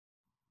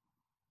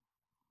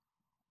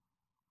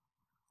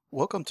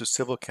Welcome to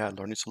CivilCAD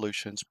Learning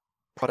Solutions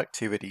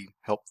Productivity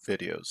Help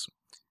videos.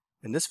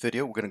 In this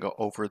video, we're going to go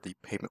over the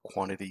Pavement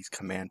Quantities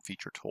command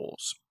feature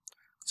tools.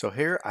 So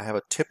here I have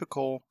a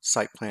typical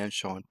site plan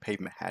showing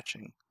pavement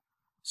hatching.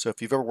 So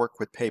if you've ever worked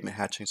with pavement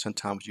hatching,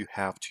 sometimes you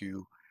have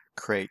to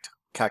create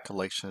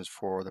calculations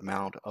for the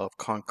amount of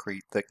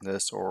concrete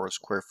thickness or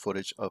square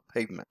footage of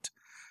pavement.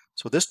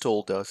 So this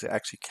tool does, it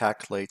actually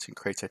calculates and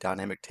creates a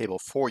dynamic table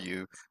for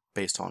you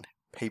based on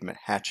pavement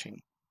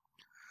hatching.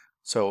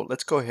 So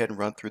let's go ahead and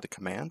run through the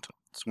command.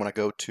 So when I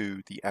go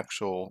to the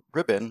actual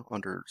ribbon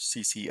under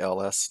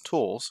CCLS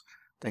Tools,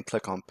 then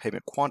click on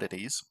Pavement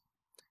Quantities,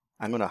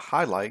 I'm going to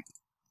highlight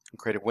and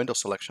create a window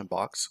selection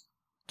box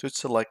to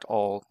select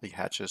all the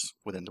hatches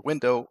within the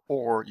window,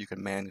 or you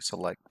can manually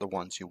select the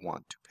ones you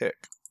want to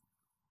pick.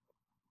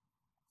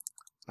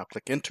 Now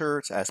click Enter.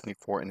 It's asking me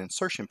for an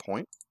insertion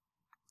point.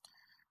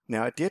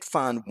 Now I did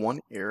find one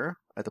error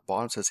at the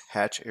bottom. It says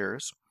Hatch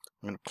Errors.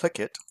 I'm going to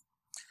click it.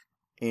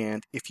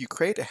 And if you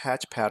create a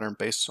hatch pattern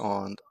based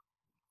on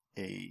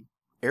a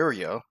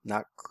area,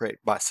 not create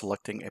by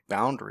selecting a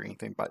boundary or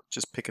anything, but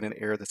just picking an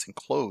area that's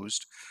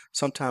enclosed,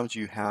 sometimes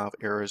you have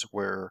areas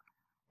where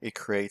it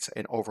creates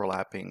an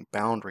overlapping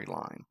boundary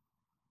line.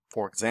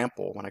 For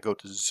example, when I go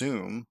to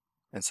zoom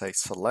and say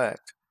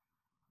select,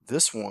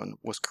 this one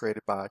was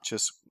created by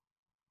just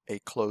a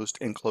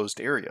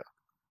enclosed area.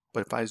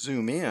 But if I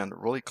zoom in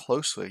really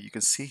closely, you can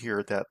see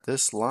here that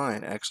this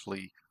line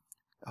actually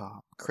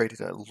created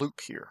a loop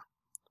here.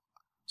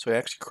 So it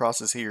actually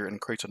crosses here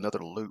and creates another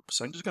loop.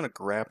 So I'm just going to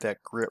grab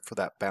that grip for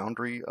that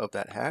boundary of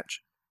that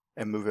hatch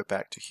and move it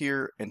back to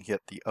here and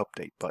hit the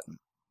update button.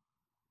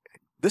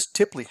 This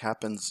typically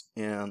happens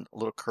in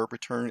little curb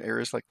return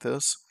areas like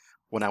this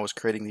when I was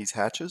creating these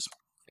hatches.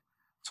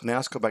 So now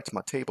let's go back to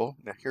my table.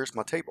 Now here's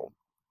my table.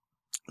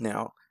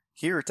 Now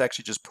here it's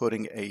actually just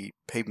putting a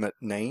pavement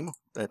name.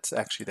 That's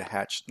actually the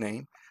hatch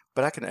name,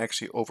 but I can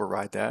actually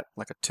override that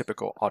like a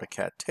typical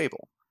AutoCAD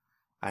table.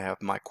 I have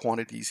my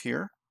quantities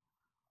here.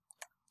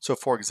 So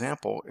for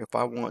example, if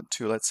I want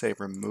to, let's say,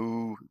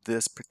 remove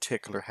this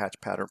particular hatch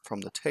pattern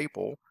from the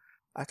table,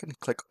 I can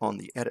click on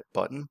the Edit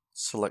button,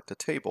 select the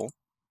table,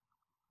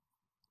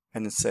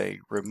 and then say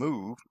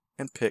Remove,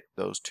 and pick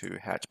those two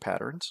hatch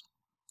patterns,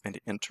 and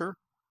Enter,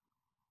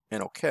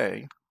 and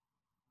OK.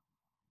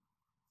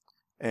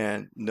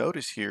 And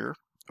notice here,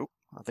 oh,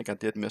 I think I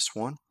did miss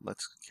one.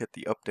 Let's hit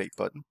the Update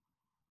button.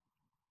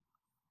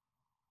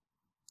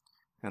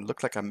 And it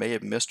looked like I may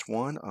have missed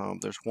one.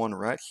 There's one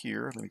right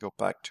here. Let me go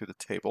back to the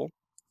table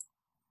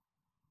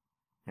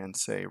and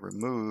say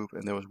remove,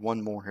 and there was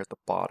one more here at the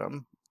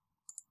bottom.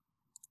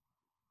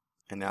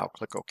 And now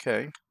click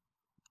OK.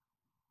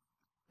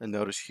 And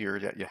notice here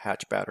that your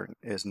hatch pattern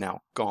is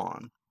now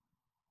gone.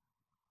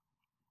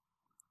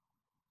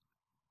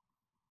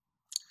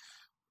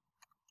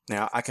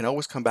 Now I can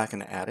always come back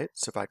and add it.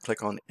 So if I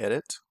click on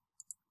Edit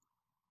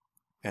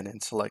and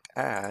then select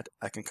Add,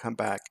 I can come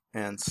back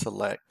and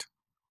select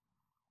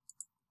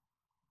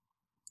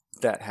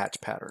that hatch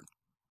pattern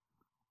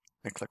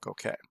and click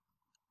OK.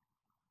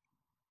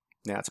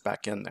 Now it's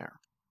back in there.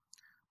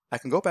 I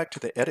can go back to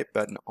the Edit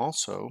button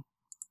also.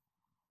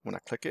 When I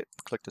click it,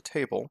 click the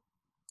table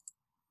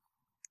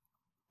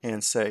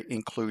and say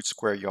Include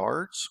square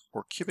yards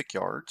or cubic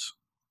yards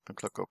and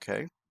click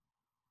OK.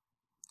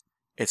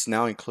 It's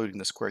now including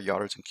the square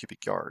yards and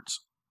cubic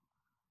yards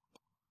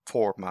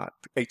for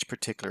each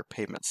particular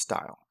pavement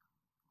style.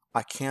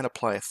 I can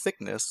apply a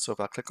thickness, so if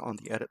I click on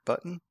the Edit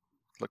button,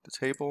 click the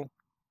table,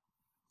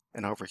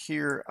 and over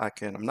here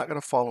I'm not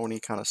going to follow any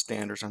kind of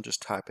standards, I'm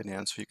just typing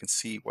in so you can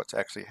see what's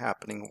actually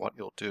happening, what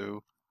you'll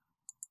do.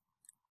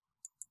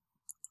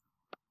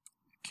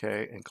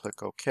 Okay, and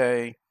click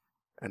OK,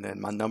 and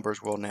then my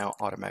numbers will now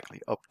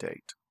automatically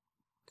update.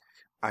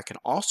 I can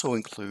also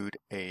include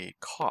a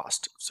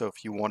cost. So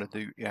if you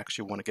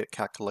actually want to get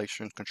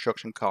calculation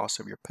construction costs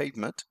of your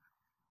pavement,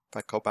 if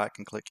I go back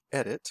and click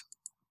Edit,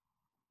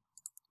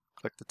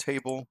 click the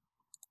table,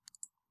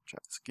 try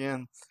this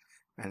again,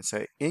 and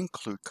say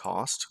Include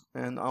Cost,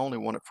 and I only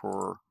want it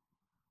for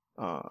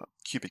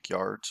cubic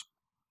yards.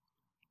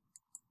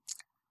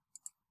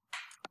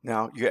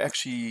 Now you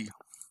actually,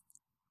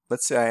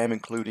 let's say I am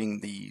including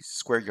the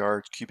square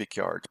yards, cubic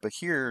yards, but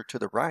here to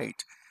the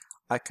right,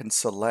 I can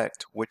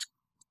select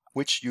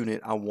which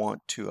unit I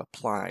want to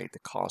apply the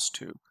cost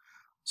to.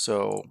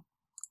 So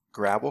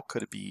gravel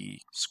could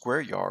be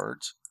square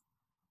yards,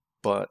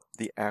 but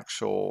the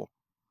actual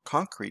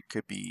concrete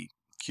could be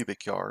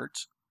cubic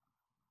yards.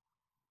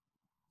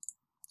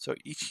 So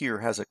each here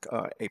has a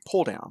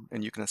pull down,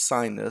 and you can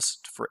assign this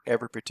for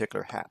every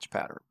particular hatch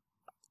pattern.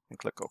 And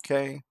click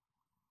OK,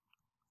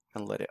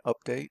 and let it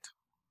update.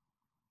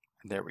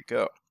 And there we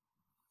go.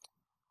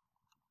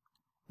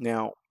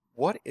 Now,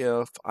 what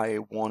if I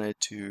wanted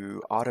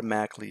to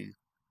automatically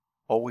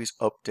always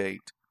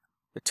update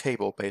the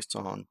table based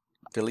on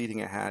deleting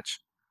a hatch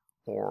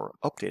or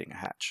updating a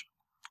hatch?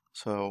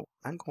 So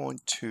I'm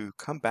going to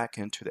come back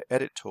into the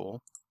Edit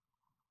tool,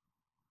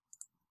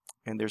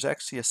 and there's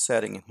actually a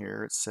setting in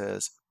here. It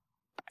says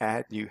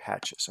Add New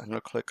Hatches. I'm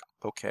going to click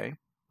OK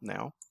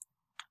now.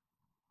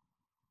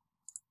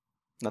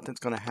 Nothing's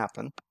going to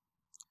happen.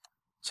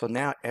 So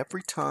now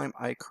every time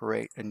I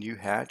create a new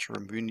hatch or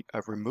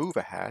remove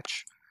a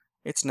hatch,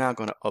 it's now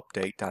going to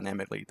update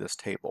dynamically this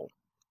table.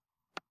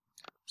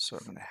 So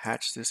I'm going to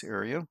hatch this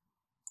area.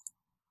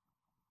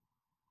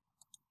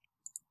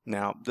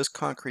 Now this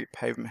concrete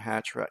pavement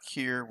hatch right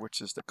here,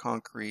 which is the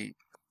concrete,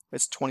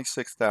 it's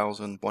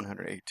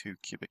 26,182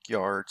 cubic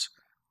yards.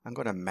 I'm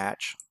going to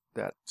match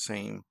that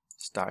same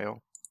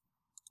style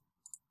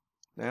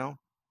now.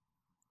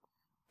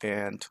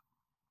 And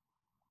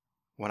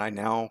when I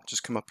now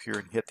just come up here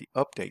and hit the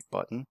update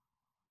button,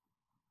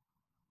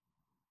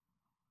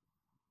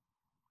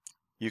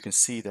 you can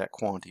see that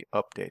quantity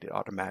updated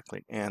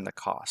automatically and the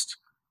cost.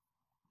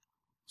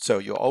 So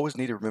you'll always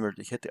need to remember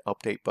to hit the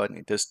update button.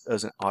 It just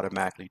doesn't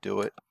automatically do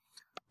it.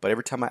 But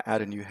every time I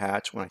add a new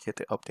hatch, when I hit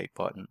the update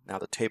button, now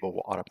the table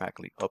will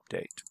automatically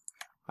update.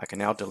 I can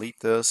now delete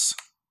this,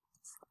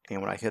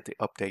 and when I hit the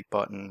update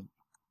button,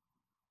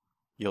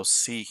 you'll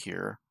see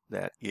here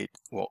that it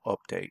will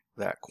update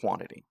that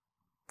quantity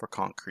for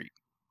concrete.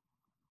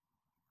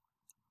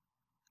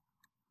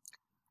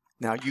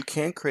 Now you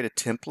can create a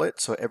template,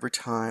 so every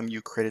time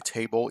you create a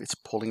table, it's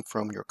pulling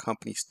from your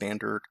company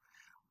standard,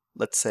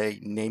 let's say,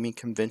 naming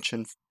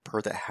convention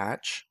per the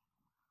hatch.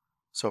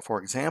 So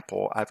for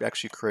example, I've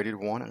actually created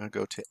one. I'm going to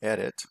go to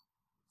Edit,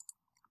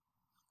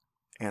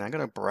 and I'm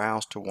going to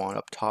browse to one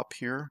up top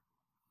here,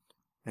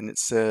 and it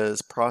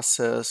says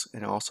Process,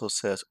 and it also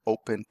says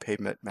Open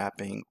Pavement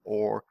Mapping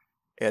or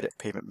Edit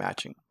Pavement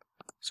Matching.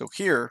 So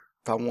here,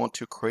 if I want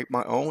to create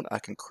my own, I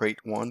can create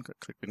one,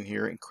 click in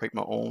here and create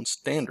my own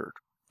standard.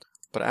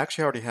 But I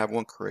actually already have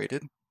one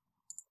created.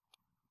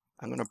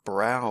 I'm going to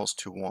browse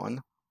to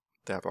one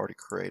that I've already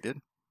created.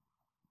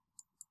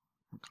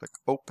 Click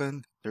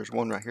Open. There's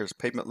one right here, it's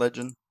Pavement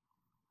Legend.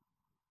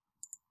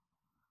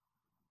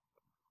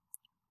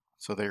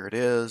 So there it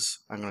is.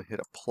 I'm going to hit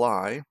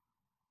Apply,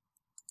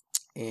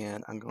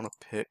 and I'm going to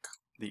pick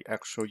the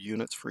actual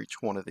units for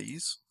each one of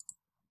these.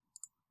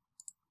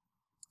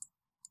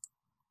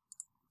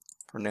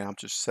 For now, I'm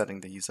just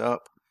setting these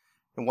up.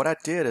 And what I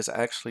did is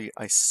I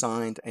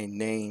assigned a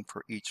name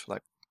for each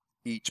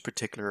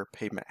particular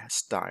pavement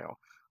style.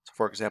 So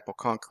for example,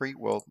 concrete,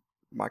 well,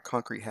 my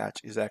concrete hatch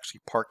is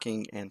actually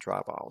parking and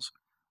drive aisles.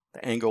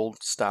 The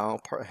angled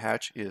style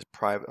hatch is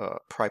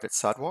private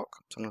sidewalk.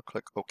 So I'm going to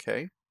click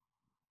OK.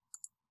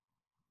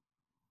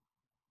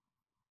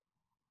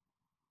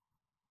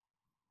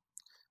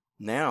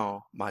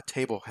 Now my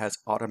table has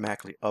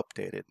automatically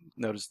updated.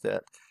 Notice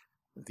that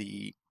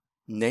the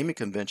naming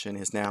convention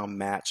is now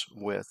matched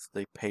with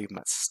the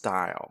pavement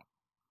style.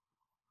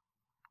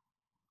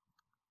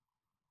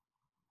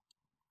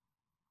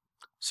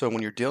 So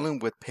when you're dealing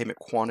with pavement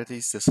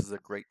quantities, this is a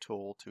great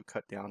tool to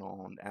cut down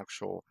on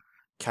actual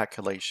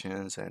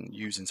calculations, and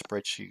using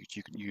spreadsheets,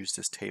 you can use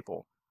this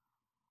table.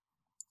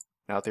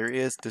 Now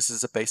this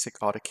is a basic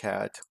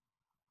AutoCAD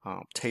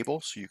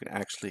table, so you can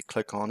actually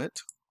click on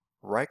it,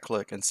 right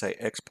click and say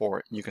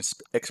export, and you can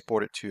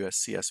export it to a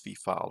CSV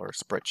file or a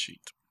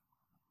spreadsheet.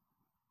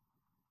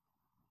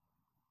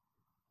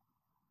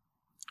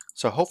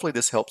 So hopefully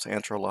this helps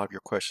answer a lot of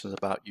your questions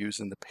about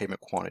using the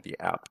Pavement Quantity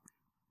app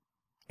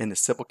in the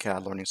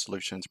SimpleCAD Learning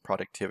Solutions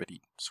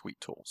Productivity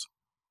Suite tools.